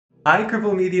Hi,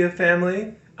 Cripple Media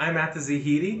family. I'm Atta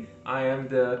Zahedi. I am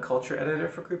the culture editor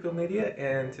for Cripple Media,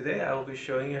 and today I will be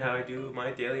showing you how I do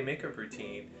my daily makeup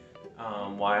routine,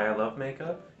 why I love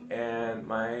makeup, and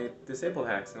my disabled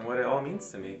hacks, and what it all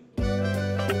means to me.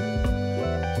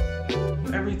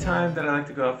 Every time that I like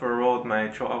to go out for a roll with my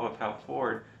Chihuahua Pal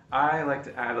Ford, I like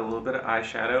to add a little bit of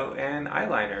eyeshadow and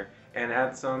eyeliner and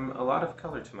add a lot of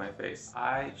color to my face.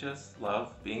 I just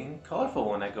love being colorful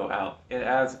when I go out. It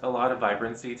adds a lot of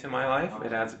vibrancy to my life.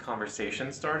 It adds a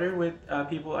conversation starter with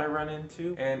people I run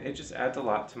into, and it just adds a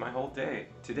lot to my whole day.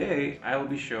 Today, I will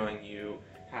be showing you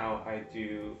how I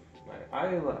do my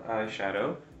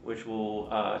eyeshadow, which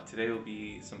today will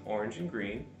be some orange and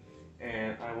green.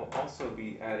 And I will also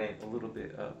be adding a little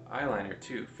bit of eyeliner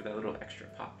too for that little extra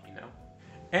pop, you know?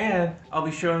 And I'll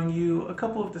be showing you a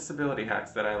couple of disability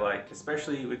hacks that I like,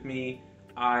 especially with me.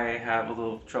 I have a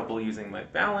little trouble using my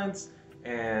balance,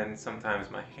 and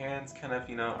sometimes my hands kind of,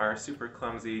 are super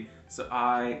clumsy, so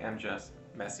I am just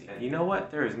messy. And you know what?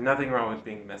 There is nothing wrong with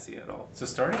being messy at all. So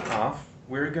starting off,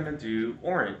 we're gonna do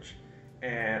orange.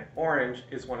 And orange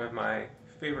is one of my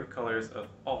favorite colors of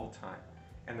all time.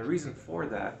 And the reason for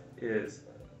that is,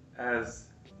 as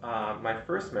my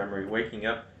first memory waking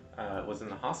up was in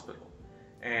the hospital,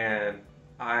 and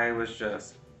I was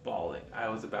just bawling. I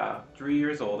was about 3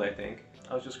 years old, I think.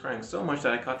 I was just crying so much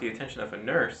that I caught the attention of a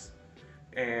nurse,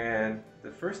 and the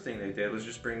first thing they did was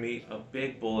just bring me a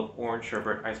big bowl of orange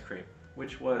sherbet ice cream,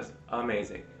 which was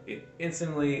amazing. It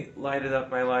instantly lighted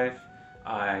up my life.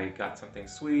 I got something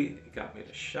sweet. It got me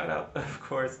to shut up, of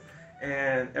course.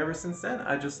 And ever since then,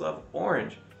 I just love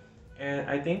orange. And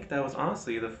I think that was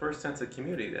honestly the first sense of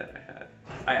community that I had.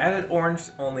 I added orange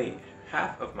to only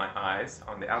half of my eyes,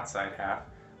 on the outside half,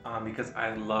 because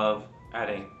I love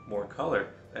adding more color.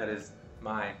 That is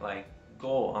my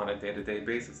goal on a day-to-day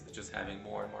basis, is just having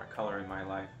more and more color in my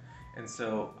life. And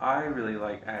so I really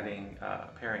like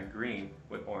pairing green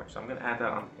with orange. So I'm gonna add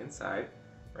that on the inside,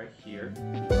 right here.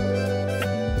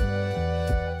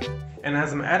 And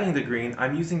as I'm adding the green,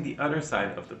 I'm using the other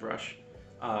side of the brush.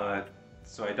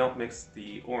 So I don't mix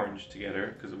the orange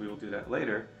together, because we will do that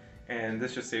later. And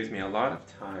this just saves me a lot of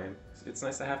time. It's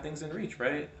nice to have things in reach,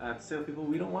 right? So people,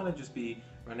 we don't want to just be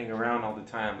running around all the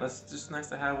time. It's just nice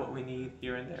to have what we need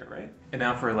here and there, right? And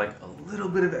now for like a little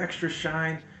bit of extra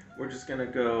shine, we're just gonna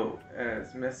go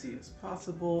as messy as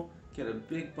possible, get a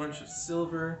big bunch of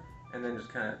silver, and then just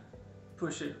kind of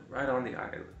push it right on the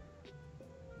eyelid.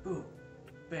 Boom,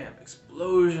 bam,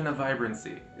 explosion of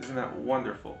vibrancy. Isn't that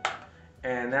wonderful?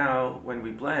 And now when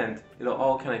we blend, it'll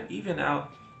all kind of even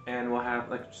out, and we'll have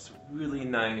like just a really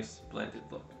nice blended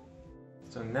look.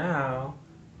 So now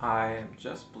I am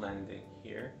just blending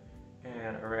here,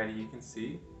 and already you can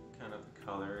see kind of the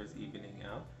color is evening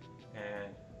out,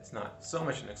 and it's not so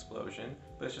much an explosion,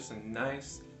 but it's just a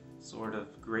nice sort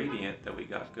of gradient that we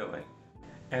got going.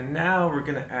 And now we're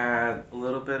gonna add a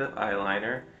little bit of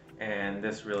eyeliner, and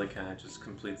this really kind of just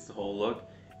completes the whole look.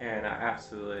 And I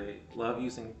absolutely love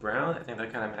using brown. I think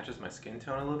that kind of matches my skin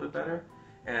tone a little bit better.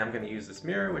 And I'm gonna use this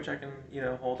mirror, which I can,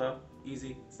 hold up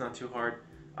easy. It's not too hard.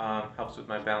 Helps with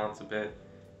my balance a bit.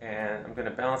 And I'm gonna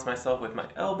balance myself with my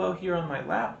elbow here on my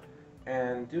lap.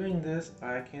 And doing this,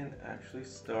 I can actually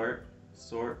start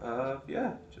sort of,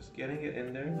 just getting it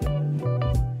in there.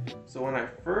 So when I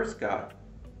first got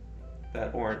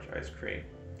that orange ice cream,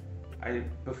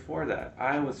 before that,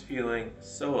 I was feeling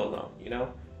so alone,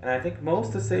 And I think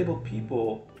most disabled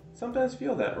people sometimes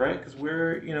feel that, right? Because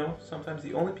we're, sometimes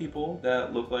the only people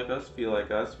that look like us, feel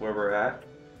like us, where we're at.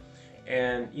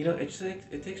 And,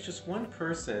 it takes just one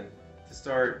person to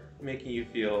start making you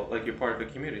feel like you're part of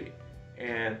a community.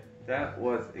 And that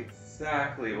was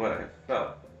exactly what I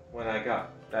felt when I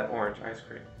got that orange ice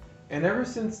cream. And ever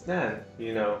since then,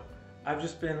 I've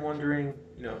just been wondering,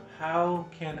 how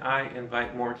can I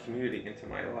invite more community into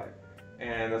my life?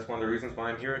 And that's one of the reasons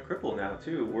why I'm here at Cripple now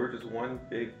too. We're just one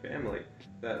big family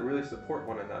that really support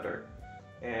one another.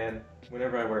 And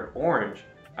whenever I wear orange,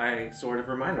 I sort of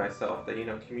remind myself that,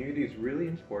 community is really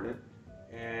important,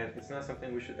 and it's not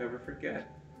something we should ever forget.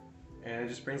 And it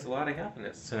just brings a lot of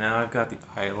happiness. So now I've got the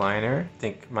eyeliner. I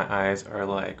think my eyes are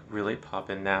like really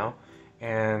popping now.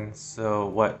 And so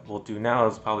what we'll do now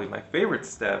is probably my favorite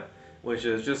step, which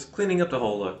is just cleaning up the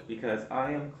whole look, because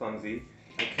I am clumsy.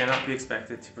 I cannot be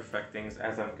expected to perfect things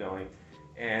as I'm going.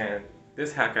 And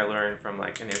this hack I learned from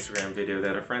like an Instagram video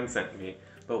that a friend sent me.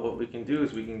 But what we can do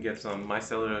is we can get some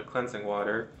micellar cleansing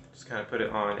water, just kind of put it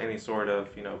on any sort of,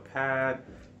 pad.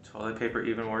 Toilet paper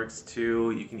even works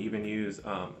too. You can even use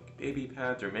baby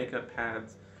pads or makeup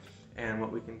pads. And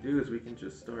what we can do is we can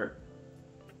just start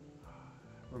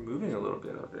removing a little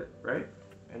bit of it, right?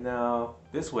 And now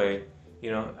this way,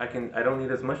 You know, I don't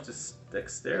need as much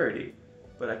dexterity,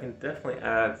 but I can definitely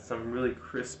add some really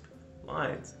crisp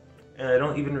lines. And I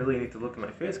don't even really need to look at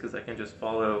my face because I can just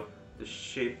follow the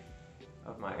shape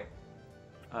of my,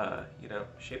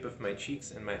 shape of my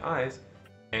cheeks and my eyes.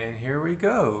 And here we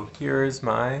go. Here is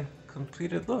my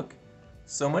completed look.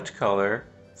 So much color.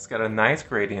 It's got a nice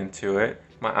gradient to it.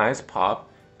 My eyes pop.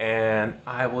 And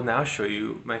I will now show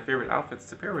you my favorite outfits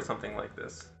to pair with something like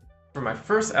this. For my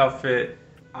first outfit,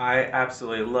 I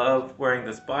absolutely love wearing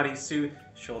this bodysuit.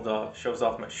 Shows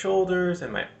off my shoulders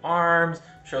and my arms,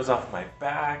 shows off my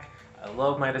back. I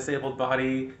love my disabled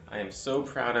body. I am so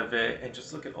proud of it. And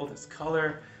just look at all this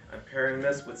color. I'm pairing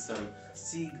this with some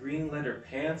sea green leather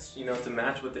pants, you know, to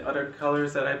match with the other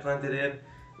colors that I blended in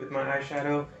with my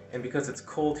eyeshadow. And because it's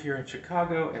cold here in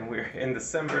Chicago and we're in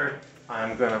December,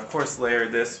 I'm gonna of course layer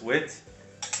this with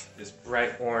this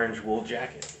bright orange wool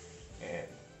jacket. And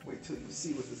wait till you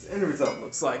see what this end result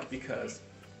looks like, because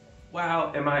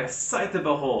wow, am I a sight to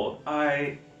behold.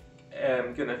 I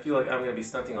am gonna feel like I'm gonna be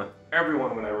stunting on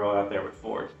everyone when I roll out there with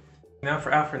Ford. Now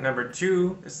for outfit number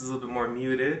 2, this is a little bit more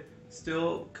muted,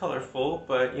 still colorful,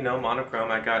 but you know,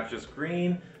 monochrome. I got just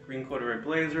green corduroy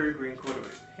blazer, green corduroy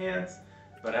pants,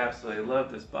 but I absolutely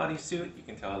love this bodysuit. You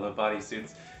can tell I love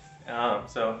bodysuits.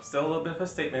 So still a little bit of a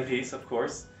statement piece, of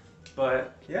course,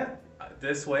 but yeah,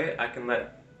 this way I can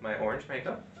let my orange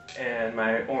makeup and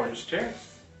my orange chair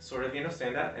sort of, you know,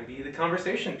 stand out and be the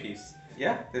conversation piece.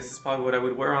 Yeah, this is probably what I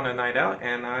would wear on a night out,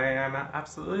 and I am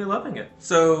absolutely loving it.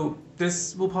 So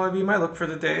this will probably be my look for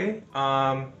the day.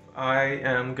 I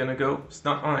am gonna go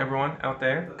stunt on everyone out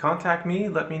there. Contact me,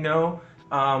 let me know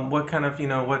what kind of,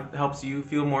 what helps you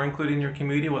feel more included in your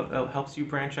community, what helps you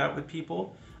branch out with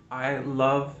people. I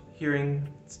love hearing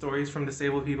stories from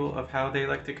disabled people of how they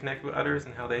like to connect with others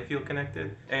and how they feel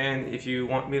connected. And if you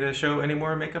want me to show any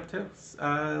more makeup tips,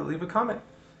 leave a comment.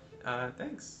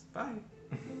 Thanks,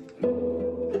 bye.